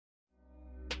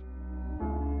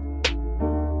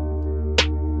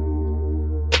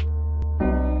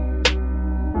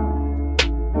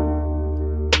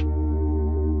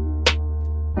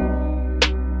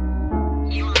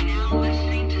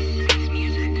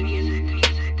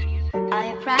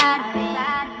proud of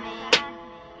me?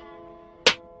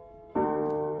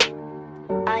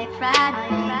 Are you proud of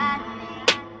me?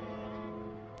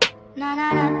 No, no,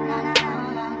 no, no, no,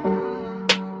 no,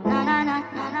 no, no, no,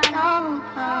 no, no, no.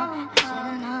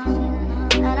 Should've known.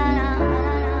 No, no, no, no,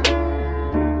 no.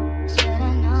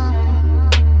 Should've known.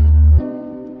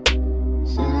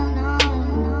 Should've known.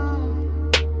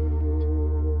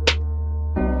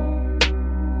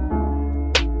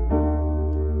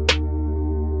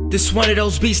 This one of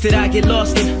those beats that I get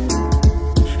lost in,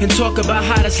 and talk about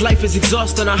how this life is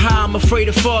exhausting, or how I'm afraid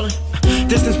of falling.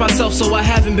 Distance myself so I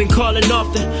haven't been calling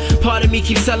often. Part of me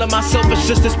keeps telling myself it's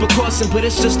just this precaution, but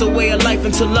it's just a way of life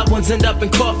until loved ones end up in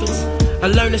coffins. I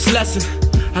learned this lesson,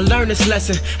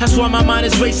 that's why my mind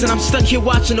is racing. I'm stuck here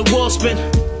watching the wall spin.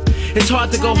 It's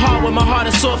hard to go hard when my heart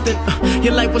is softened.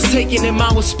 Your life was taken and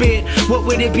mine was spared. What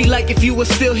would it be like if you were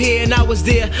still here and I was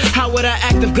there? How would I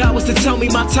act if God was to tell me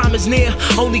my time is near?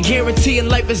 Only guarantee in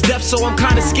life is death, so I'm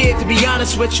kinda scared, to be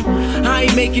honest with you. I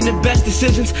ain't making the best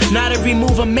decisions. Not every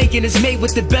move I'm making is made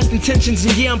with the best intentions.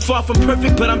 And yeah, I'm far from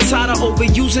perfect, but I'm tired of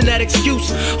overusing that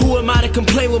excuse. Who am I to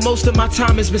complain when most of my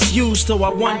time is misused? So I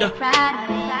wonder,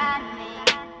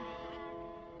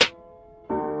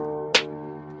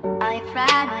 are you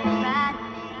proud of me?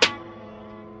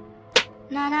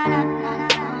 No, no, no, no, no,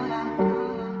 no,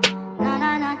 no,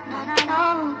 no, no, no, no,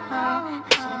 no.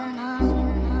 Should've known.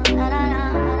 No, no, no,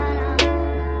 no, no.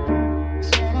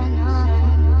 Should've known.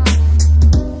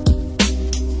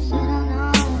 Should've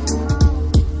known.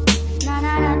 No,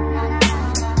 no, no, no,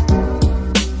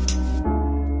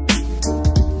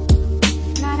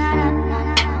 no, no, no, no,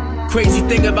 no. crazy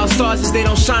thing about stars is they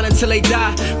don't shine until they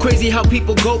die. Crazy how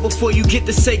people go before you get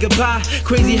to say goodbye.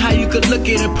 Crazy how you could look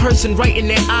at a person right in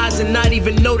their eyes and not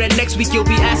even know that next week you'll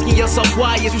be asking yourself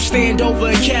why as you stand over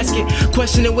a casket,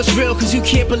 questioning what's real cause you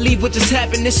can't believe what just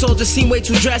happened. This all just seemed way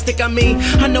too drastic. I mean,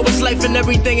 I know it's life and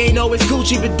everything ain't always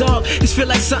Gucci, but dog, this feel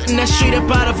like something that's straight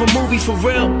up out of a movie for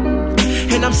real.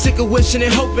 And I'm sick of wishing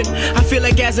and hoping. I feel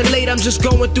like as of late I'm just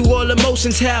going through all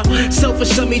emotions. How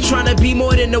selfish of me trying to be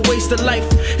more than a waste of life.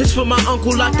 It's for my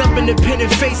uncle locked up in the pen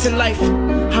and facing life.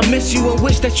 I miss you and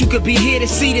wish that you could be here to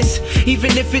see this.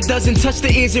 Even if it doesn't touch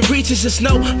the ears it reaches. Just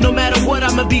know, no matter what,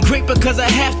 I'ma be great because I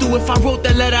have to. If I wrote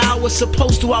that letter I was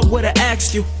supposed to, I would've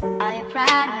asked you, are you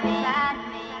proud of me?